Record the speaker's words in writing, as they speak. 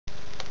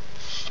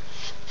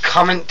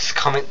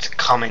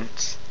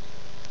Comments.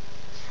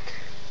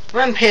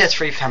 When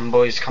PS3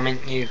 fanboys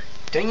comment you,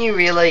 don't you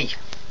really,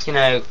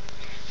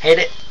 hate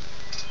it?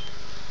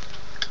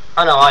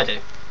 I know I do.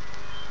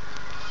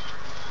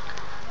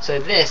 So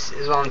this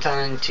is what I'm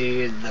telling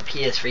to the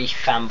PS3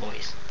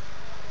 fanboys.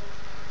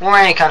 Or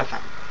any kind of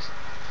fanboys.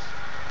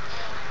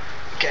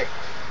 Okay.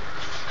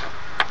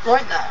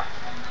 Right now.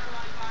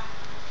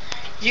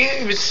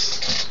 You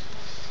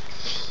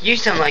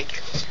sound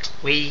like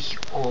Wii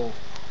or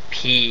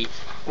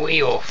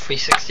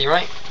 360,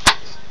 right?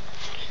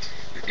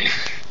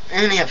 I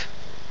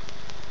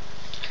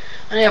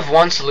only have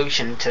one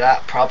solution to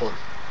that problem.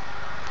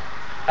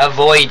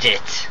 Avoid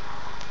it.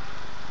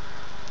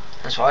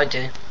 That's what I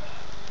do.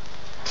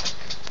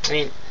 I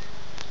mean,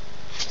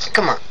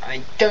 come on,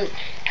 I don't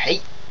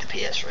hate the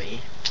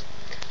PS3.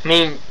 I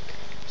mean,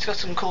 it's got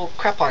some cool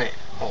crap on it.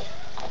 Oh,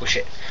 cool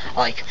shit.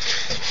 I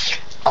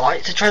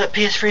like to try that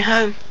PS3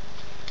 home.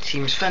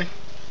 Seems fun.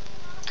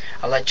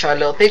 I like to try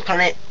Little Big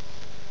Planet.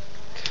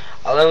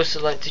 I'd also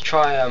like to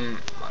try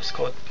what's it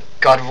called,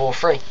 God of War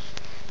 3.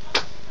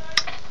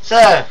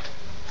 So,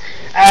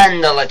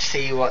 and I'd like to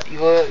see what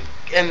your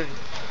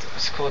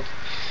what's it called,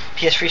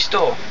 PS3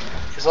 store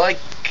is like,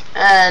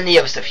 and the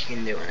other stuff you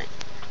can do in it.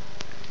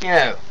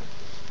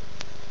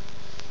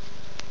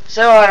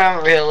 So I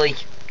don't really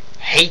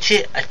hate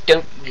it. I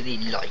don't really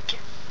like it.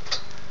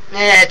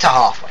 It's a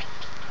halfway.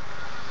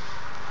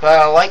 But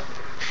I like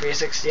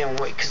 360 and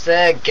Wii because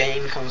they're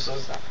game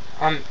consoles that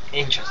I'm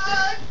interested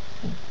in.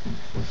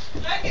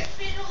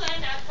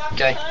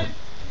 Okay.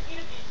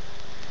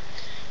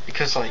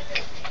 Because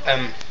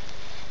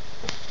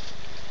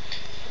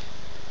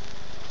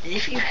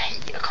if you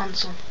hate a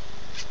console,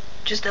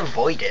 just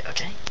avoid it,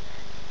 okay?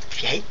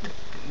 If you hate the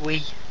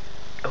Wii,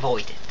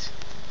 avoid it.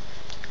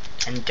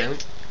 And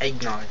don't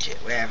acknowledge it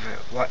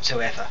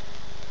whatsoever.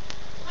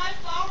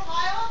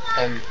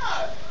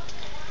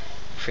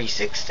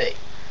 360.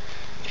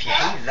 If you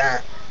hate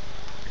that,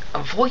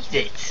 avoid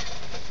it.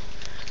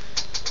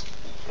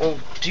 Or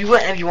do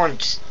whatever you want,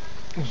 just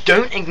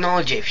don't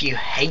acknowledge it if you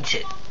hate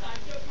it.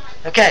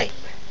 Okay,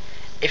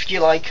 if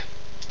you like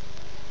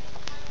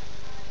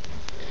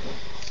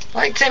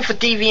same for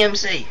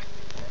DVMC.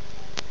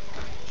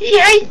 He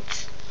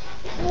hates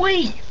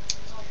Wii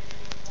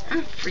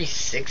and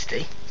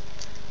 360.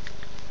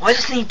 Why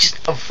doesn't he just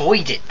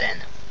avoid it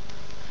then?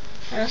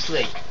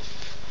 Honestly.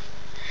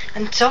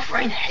 And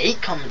suffering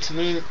hate comments, I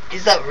mean,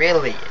 is that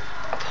really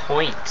a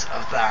point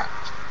of that?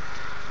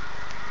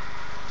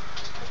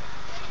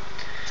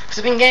 Because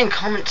I've been getting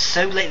comments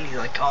so lately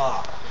like,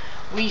 oh,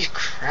 Wii's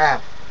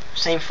crap.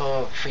 Same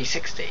for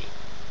 360.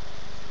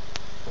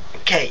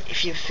 Okay,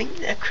 if you think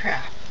they're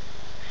crap,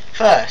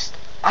 first,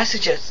 I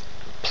suggest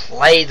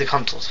play the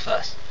consoles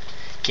first.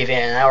 Give it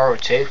an hour or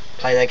two,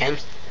 play their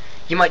games.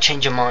 You might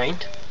change your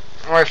mind.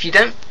 Or if you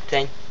don't,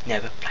 then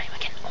never play them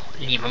again. Or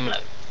leave them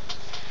alone.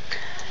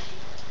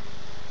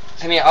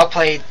 I mean, I've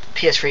played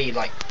PS3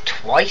 like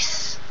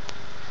twice.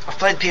 I've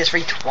played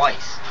PS3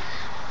 twice.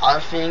 I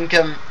think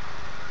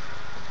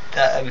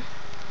that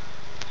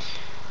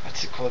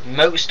what's it called?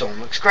 Motorstorm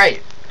looks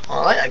great. I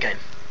like that game.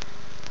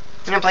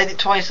 When I played it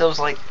twice, I was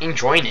like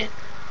enjoying it.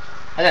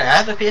 I don't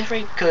have a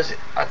PS3 because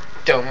I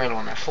don't really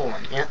want a full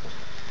one yet.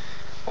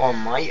 Or I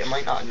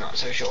might not. I'm not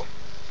so sure.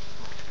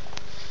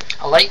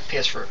 I like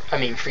PS3. I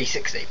mean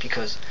 360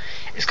 because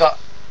it's got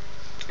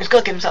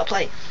games that I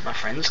play. My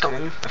friend's got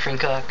one. My friend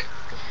Kirk.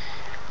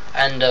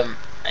 And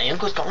my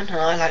uncle's got one, and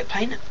I like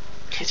playing it.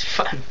 It's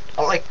fun.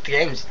 I like the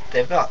games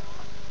they've got.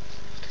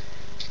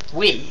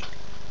 Wii,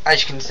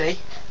 as you can see,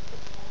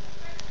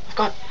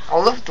 I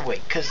love the Wii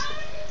because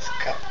it's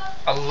got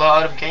a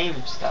lot of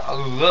games that I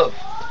love.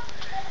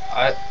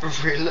 I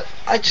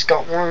just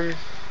got one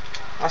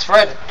last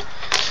Friday.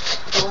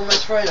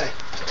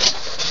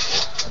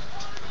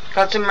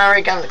 Got to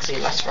Mario Galaxy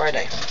last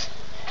Friday.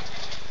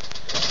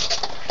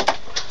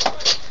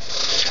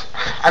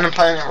 And I'm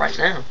playing it right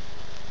now.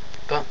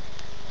 But,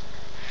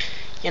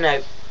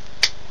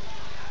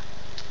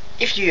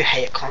 if you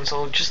hate a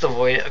console, just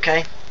avoid it,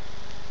 okay?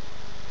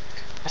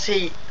 I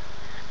see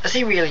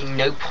really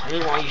no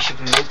point why you should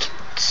make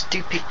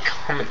stupid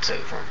comments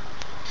over them.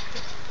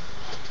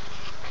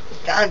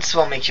 That's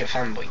what makes you a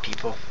fanboy,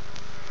 people.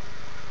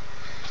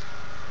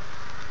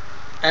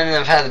 And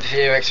I've had a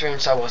video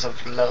experience. I was a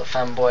little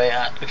fanboy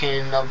at the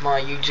beginning of my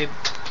YouTube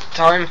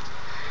time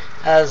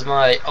as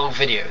my old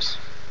videos.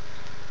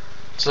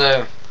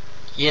 So,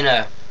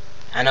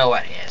 I know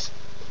what it is.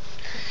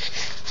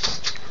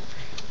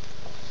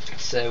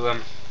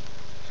 So,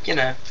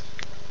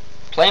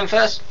 play them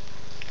first.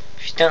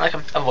 If you don't like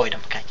them, avoid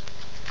them, okay?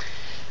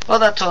 Well,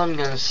 that's all I'm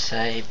going to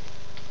say.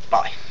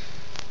 Bye.